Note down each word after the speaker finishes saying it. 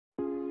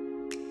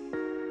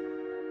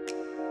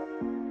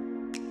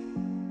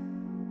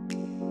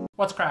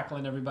What's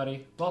cracklin',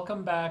 everybody?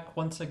 Welcome back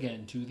once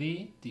again to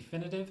the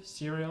definitive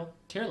cereal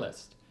tier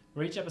list,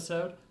 where each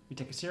episode we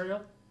take a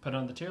cereal, put it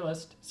on the tier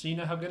list, so you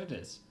know how good it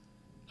is.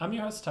 I'm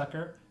your host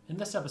Tucker. In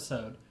this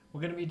episode,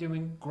 we're going to be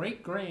doing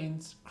Great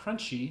Grains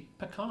Crunchy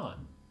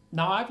Pecan.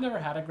 Now, I've never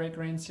had a Great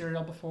Grains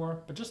cereal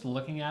before, but just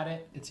looking at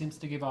it, it seems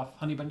to give off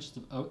Honey Bunches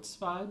of Oats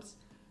vibes.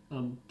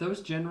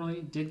 Those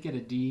generally did get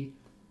a D,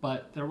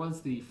 but there was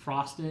the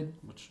Frosted,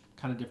 which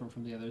kind of different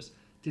from the others,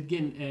 did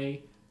get an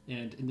A.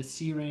 And in the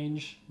C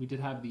range, we did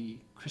have the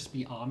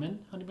Crispy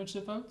Almond Honey Bunches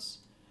of Oats.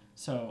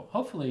 So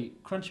hopefully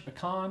Crunchy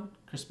Pecan,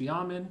 Crispy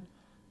Almond,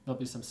 there'll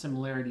be some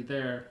similarity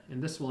there.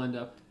 And this will end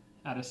up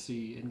at a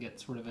C and get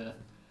sort of a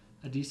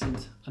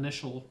decent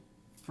initial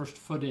first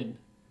foot in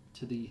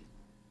to the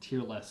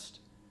tier list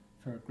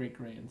for Great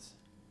Grains.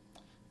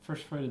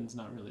 First foot in is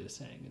not really a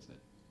saying, is it?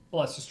 Well,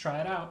 let's just try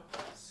it out,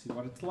 see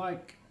what it's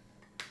like.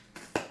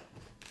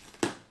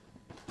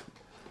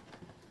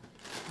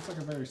 It's like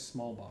a very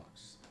small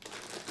box.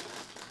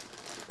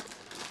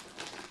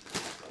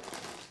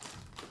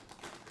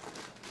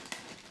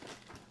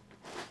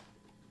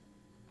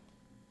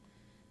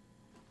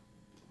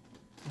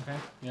 Okay,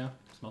 yeah,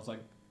 smells like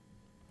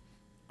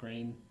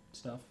grain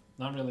stuff.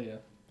 Not really a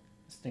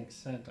distinct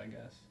scent, I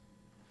guess.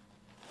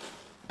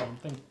 I don't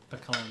think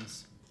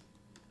pecans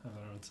have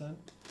their own scent.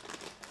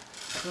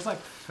 Feels like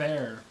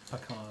fair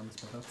pecans,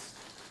 but that's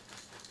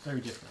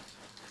very different.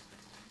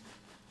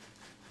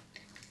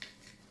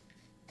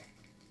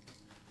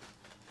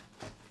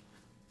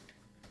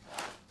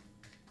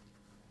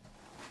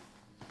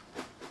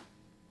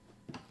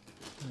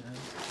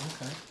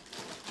 Yeah, okay.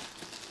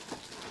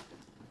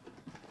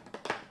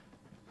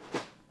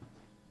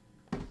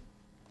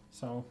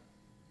 So,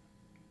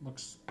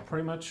 looks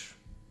pretty much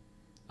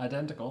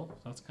identical.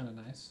 So that's kind of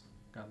nice.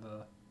 Got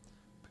the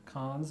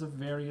pecans of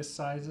various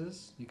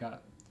sizes. You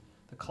got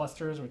the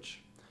clusters,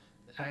 which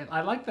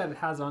I like that it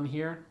has on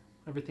here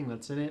everything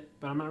that's in it,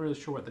 but I'm not really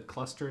sure what the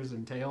clusters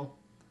entail.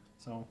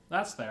 So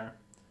that's there.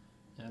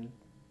 And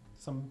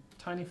some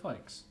tiny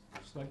flakes.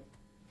 Just like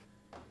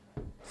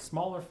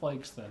smaller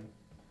flakes than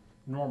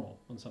normal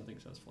when something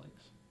says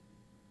flakes.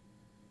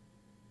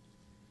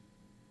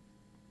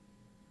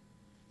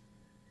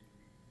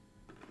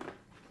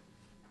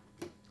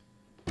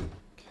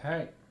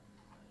 Okay, here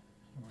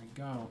we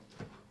go.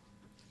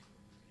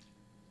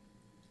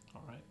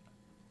 All right.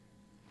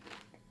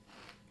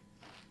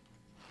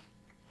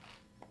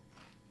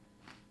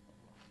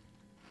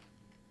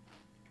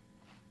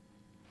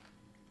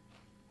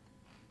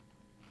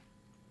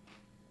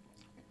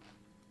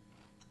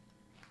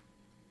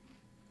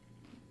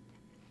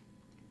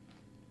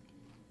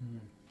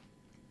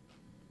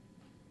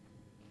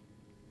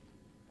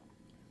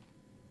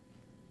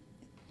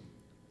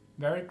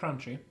 Very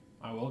crunchy,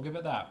 I will give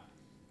it that.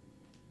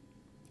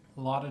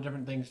 A lot of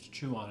different things to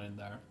chew on in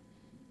there.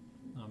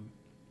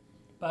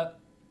 But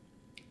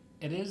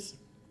it is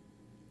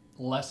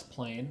less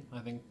plain, I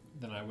think,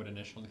 than I would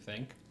initially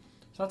think.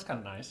 So that's kind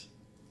of nice.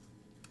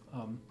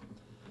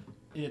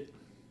 It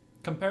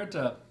compared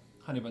to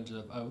Honey Bunches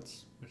of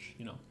Oats, which,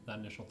 you know, that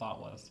initial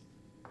thought was,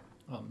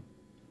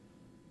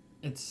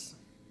 it's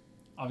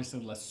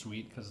obviously less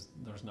sweet because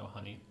there's no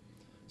honey.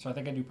 So I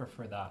think I do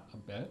prefer that a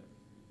bit.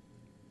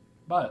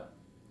 But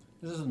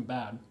this isn't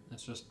bad.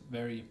 It's just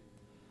very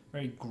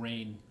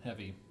grain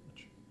heavy,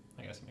 which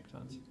I guess makes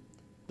sense.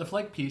 The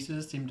flake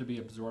pieces seem to be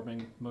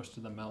absorbing most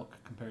of the milk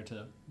compared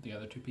to the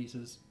other two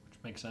pieces, which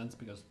makes sense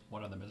because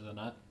one of them is a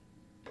nut.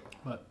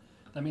 But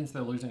that means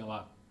they're losing a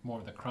lot more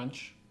of the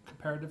crunch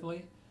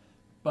comparatively,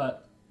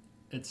 but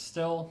it's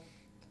still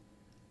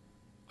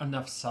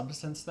enough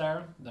substance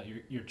there that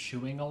you're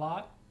chewing a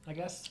lot, I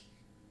guess,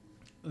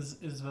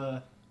 is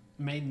the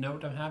main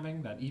note I'm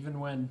having, that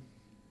even when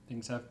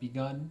things have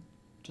begun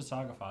to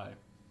sogify,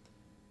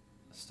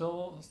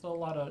 still a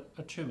lot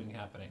of chewing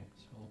happening.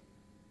 So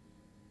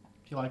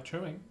if you like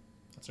chewing,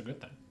 that's a good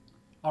thing.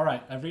 All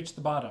right, I've reached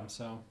the bottom,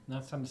 so now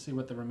it's time to see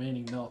what the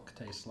remaining milk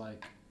tastes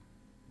like.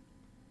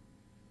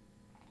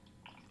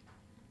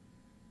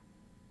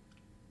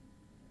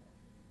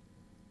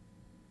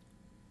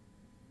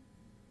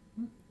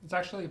 It's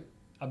actually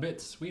a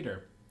bit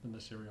sweeter than the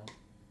cereal.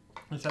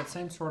 It's that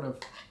same sort of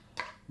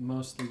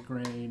mostly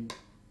grain,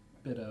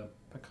 bit of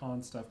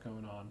pecan stuff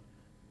going on,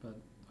 but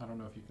I don't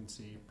know if you can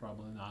see,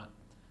 probably not.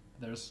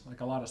 There's like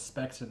a lot of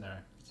specks in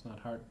there. It's not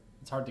hard.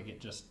 It's hard to get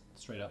just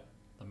straight up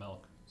the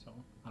milk. So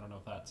I don't know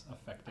if that's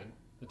affecting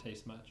the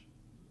taste much.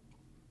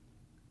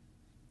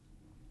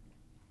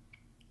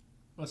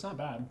 Well, it's not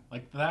bad.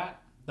 Like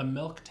that, the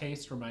milk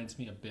taste reminds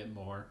me a bit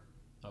more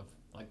of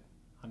like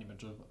Honey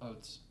Bunches of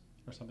Oats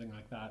or something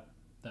like that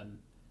than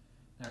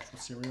actual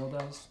cereal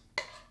does.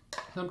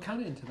 So I'm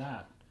kind of into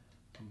that.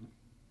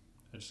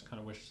 I just kind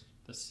of wish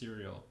the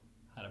cereal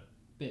had a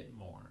bit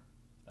more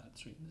of that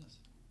sweetness.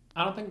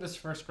 I don't think this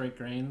first Great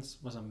Grains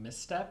was a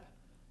misstep,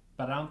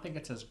 but I don't think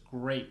it's as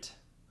great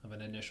of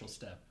an initial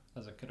step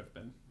as it could have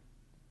been.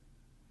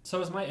 So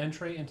as my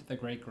entry into the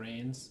Great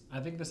Grains, I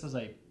think this is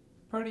a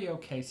pretty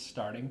okay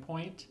starting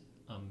point.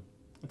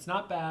 It's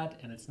not bad,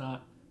 and it's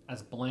not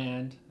as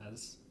bland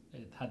as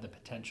it had the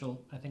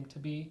potential, I think, to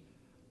be.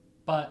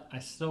 But I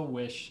still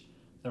wish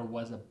there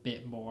was a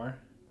bit more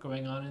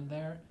going on in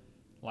there.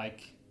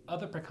 Like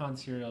other pecan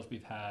cereals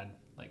we've had,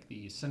 like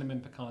the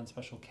Cinnamon Pecan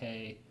Special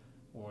K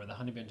or the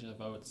Honey Bunches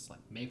of Oats, like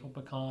Maple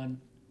Pecan.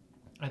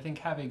 I think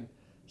having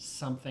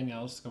something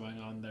else going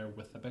on there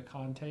with the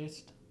pecan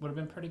taste would have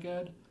been pretty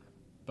good.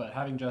 But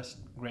having just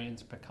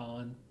Grains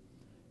Pecan,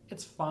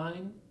 it's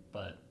fine,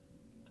 but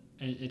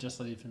it just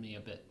leaves me a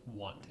bit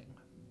wanting.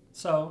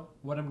 So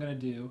what I'm going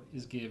to do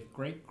is give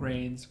Great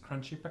Grains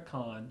Crunchy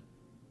Pecan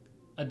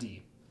a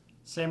D.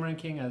 Same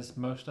ranking as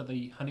most of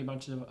the Honey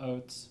Bunches of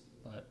Oats,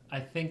 but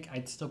I think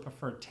I'd still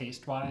prefer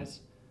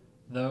taste-wise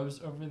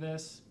those over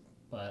this,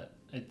 but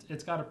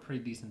it's got a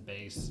pretty decent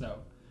base, so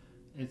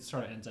it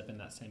sort of ends up in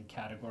that same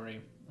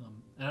category.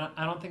 And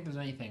I don't think there's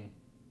anything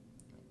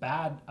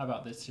bad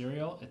about this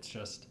cereal. It's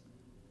just,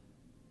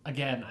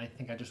 again, I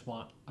think I just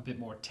want a bit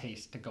more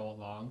taste to go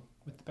along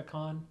with the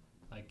pecan.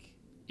 Like,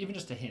 even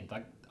just a hint.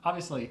 Like,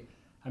 obviously,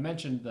 I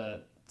mentioned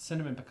the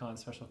Cinnamon Pecan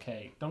Special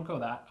K. Don't go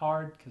that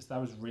hard because that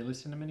was really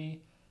cinnamony.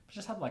 But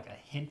just have like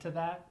a hint of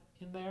that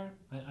in there.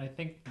 I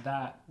think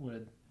that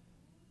would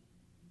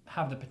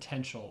have the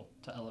potential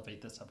to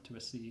elevate this up to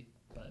a C.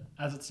 But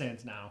as it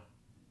stands now,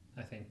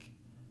 I think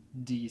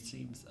D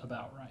seems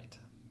about right.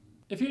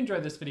 If you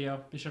enjoyed this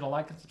video, be sure to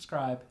like and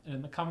subscribe, and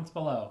in the comments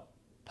below,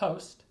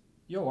 post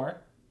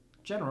your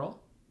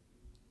general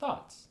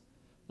thoughts.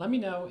 Let me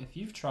know if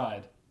you've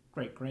tried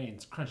Great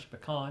Grains Crunchy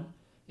Pecan.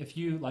 If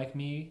you, like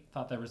me,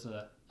 thought there was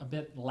a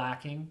bit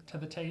lacking to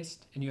the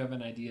taste, and you have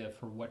an idea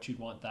for what you'd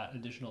want that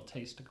additional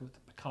taste to go with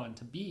the pecan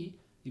to be,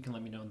 you can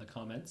let me know in the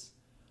comments.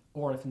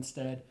 Or if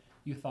instead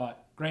you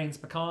thought Grains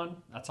Pecan,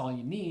 that's all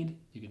you need,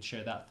 you can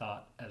share that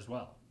thought as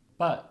well.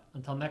 But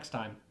until next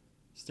time,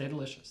 stay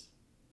delicious.